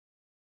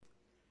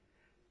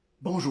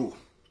Bonjour.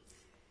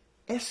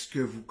 Est-ce que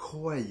vous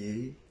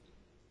croyez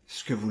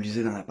ce que vous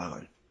lisez dans la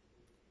parole?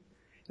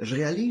 Je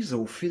réalise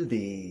au fil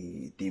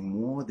des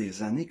mois,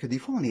 des années, que des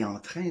fois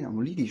on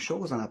lit des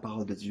choses dans la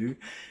parole de Dieu,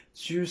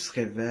 Dieu se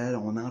révèle,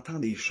 on entend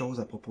des choses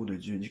à propos de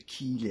Dieu, de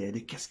qui il est, de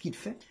qu'est-ce qu'il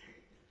fait.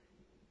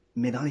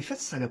 Mais dans les faits,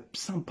 ça ne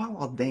semble pas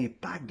avoir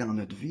d'impact dans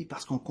notre vie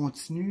parce qu'on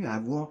continue à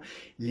avoir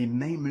les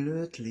mêmes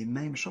luttes, les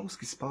mêmes choses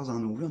qui se passent dans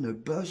nos vies. On a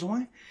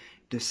besoin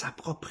de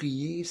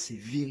s'approprier ces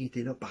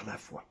vérités-là par la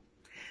foi.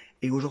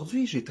 Et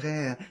aujourd'hui,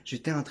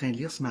 j'étais en train de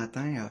lire ce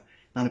matin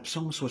dans le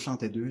psaume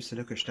 62, c'est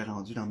là que je t'ai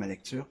rendu dans ma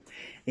lecture.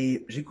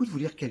 Et j'ai le goût de vous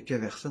lire quelques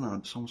versets dans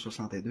le psaume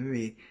 62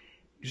 et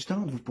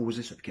justement de vous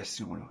poser cette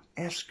question-là.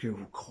 Est-ce que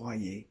vous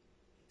croyez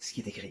ce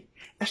qui est écrit?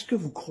 Est-ce que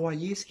vous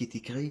croyez ce qui est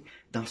écrit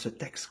dans ce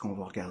texte qu'on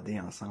va regarder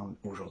ensemble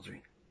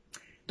aujourd'hui?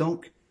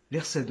 Donc,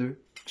 verset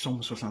 2,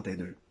 psaume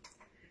 62.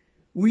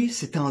 Oui,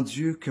 c'est en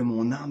Dieu que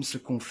mon âme se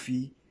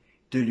confie,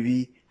 de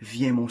lui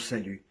vient mon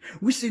salut.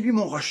 Oui, c'est lui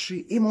mon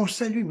rocher et mon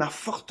salut, ma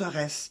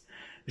forteresse.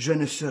 Je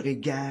ne serai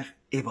guère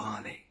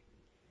ébranlé.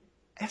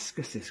 Est-ce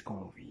que c'est ce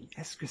qu'on vit?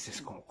 Est-ce que c'est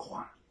ce qu'on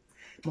croit?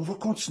 On va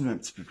continuer un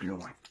petit peu plus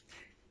loin.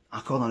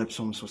 Encore dans le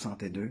psaume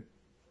 62,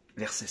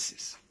 verset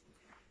 6.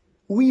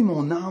 Oui,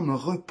 mon âme,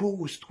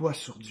 repose-toi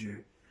sur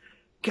Dieu,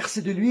 car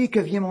c'est de lui que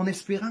vient mon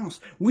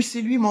espérance. Oui,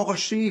 c'est lui mon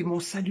rocher et mon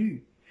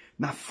salut.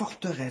 Ma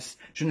forteresse,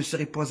 je ne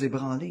serai pas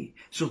ébranlé.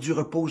 Sur Dieu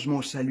repose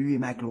mon salut et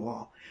ma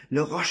gloire.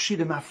 Le rocher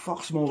de ma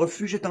force, mon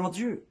refuge est en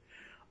Dieu.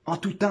 En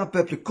tout temps,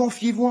 peuple,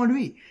 confiez-vous en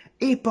lui.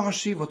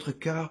 Épanchez votre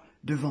cœur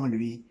devant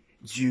lui.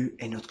 Dieu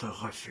est notre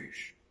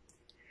refuge.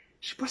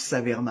 Je ne sais pas si vous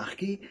avez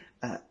remarqué,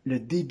 le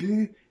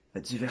début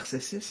du verset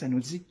 6, ça nous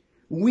dit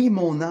 « Oui,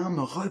 mon âme,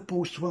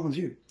 repose-toi en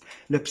Dieu ».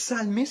 Le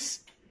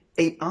psalmiste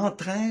est en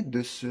train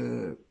de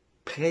se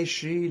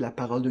prêcher la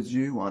parole de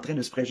Dieu ou en train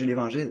de se prêcher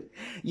l'Évangile.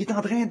 Il est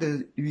en train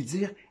de lui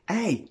dire «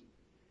 Hey,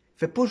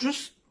 fais pas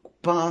juste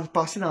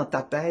passer dans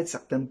ta tête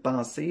certaines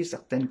pensées,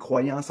 certaines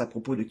croyances à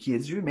propos de qui est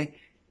Dieu, mais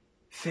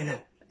fais-le,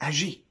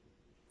 agis.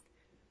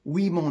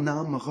 Oui, mon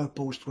âme,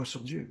 repose-toi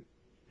sur Dieu. »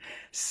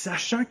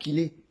 Sachant qu'il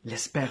est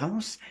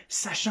l'espérance,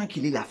 sachant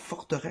qu'il est la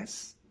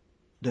forteresse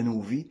de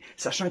nos vies,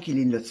 sachant qu'il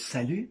est notre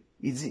salut,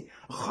 il dit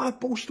 «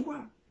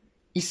 Repose-toi ».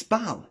 Il se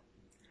parle.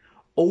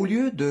 Au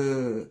lieu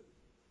de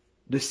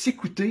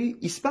s'écouter,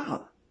 il se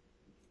parle.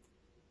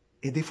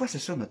 Et des fois, c'est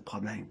ça notre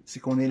problème.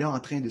 C'est qu'on est là en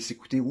train de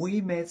s'écouter.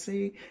 Oui, mais tu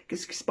sais,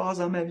 qu'est-ce qui se passe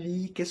dans ma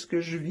vie? Qu'est-ce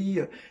que je vis?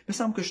 Il me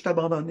semble que je suis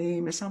abandonné.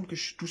 Il me semble que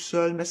je suis tout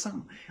seul. Il me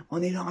semble.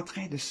 On est là en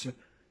train de se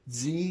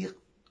dire,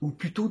 ou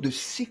plutôt de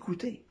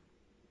s'écouter.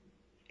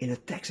 Et le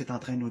texte est en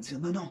train de nous dire,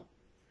 non, non,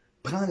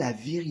 prends la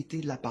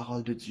vérité de la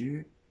parole de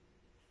Dieu,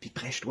 puis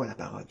prêche-toi la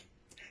parole.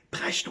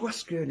 Prêche-toi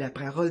ce que la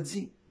parole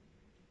dit.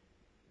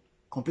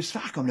 Qu'on puisse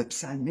faire comme le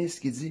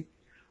psalmiste qui dit,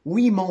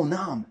 oui, mon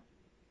âme,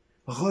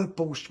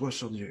 repose-toi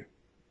sur Dieu.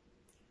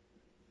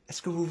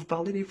 Est-ce que vous vous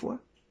parlez des fois?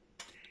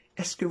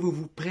 Est-ce que vous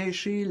vous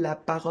prêchez la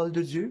parole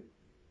de Dieu?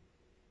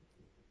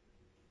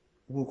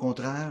 Ou au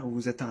contraire,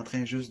 vous êtes en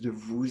train juste de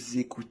vous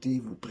écouter,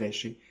 vous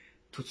prêcher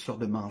toutes sortes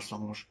de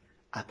mensonges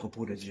à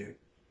propos de Dieu?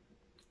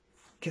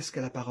 Qu'est-ce que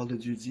la parole de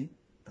Dieu dit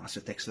dans ce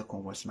texte-là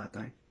qu'on voit ce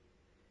matin?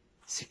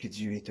 C'est que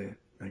Dieu est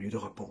un lieu de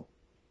repos.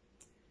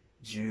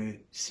 Dieu,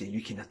 c'est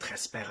lui qui est notre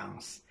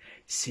espérance.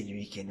 C'est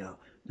lui qui est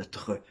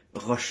notre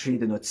rocher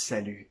de notre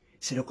salut.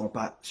 C'est là qu'on peut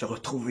se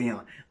retrouver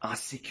en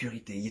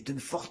sécurité. Il est une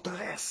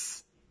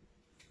forteresse.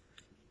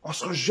 On ne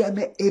sera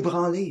jamais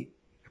ébranlé.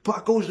 Pas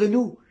à cause de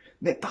nous,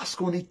 mais parce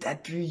qu'on est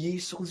appuyé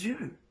sur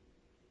Dieu.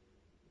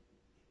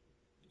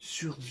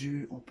 Sur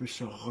Dieu, on peut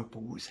se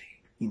reposer.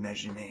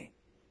 Imaginez.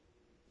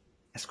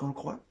 Est-ce qu'on le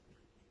croit?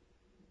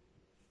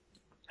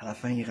 À la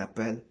fin, il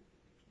rappelle,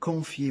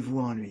 confiez-vous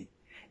en lui.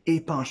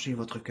 Épanchez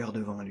votre cœur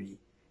devant lui.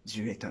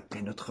 Dieu est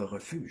notre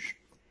refuge.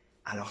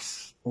 Alors,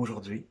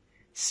 aujourd'hui,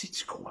 si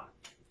tu crois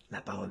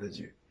la parole de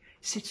Dieu,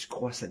 si tu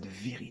crois cette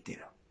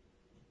vérité-là,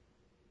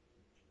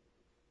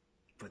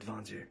 va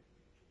devant Dieu.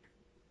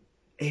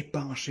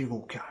 Épanchez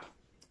vos cœurs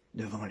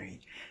devant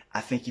lui,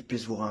 afin qu'il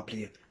puisse vous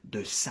remplir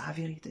de sa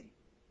vérité.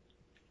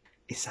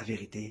 Et sa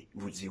vérité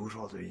vous dit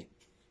aujourd'hui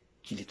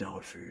qu'il est un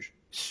refuge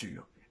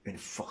sûr, une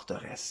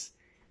forteresse.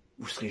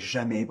 Vous ne serez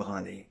jamais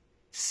ébranlé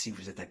si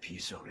vous êtes appuyé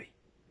sur lui.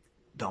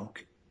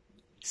 Donc,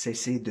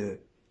 cessez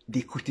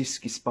d'écouter ce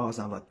qui se passe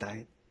dans votre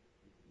tête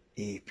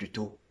et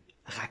plutôt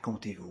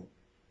racontez-vous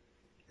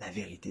la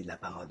vérité de la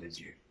parole de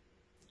Dieu.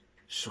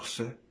 Sur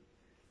ce,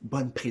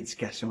 bonne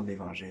prédication de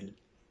l'Évangile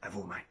à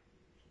vos mains.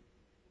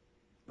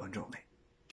 Bonne journée.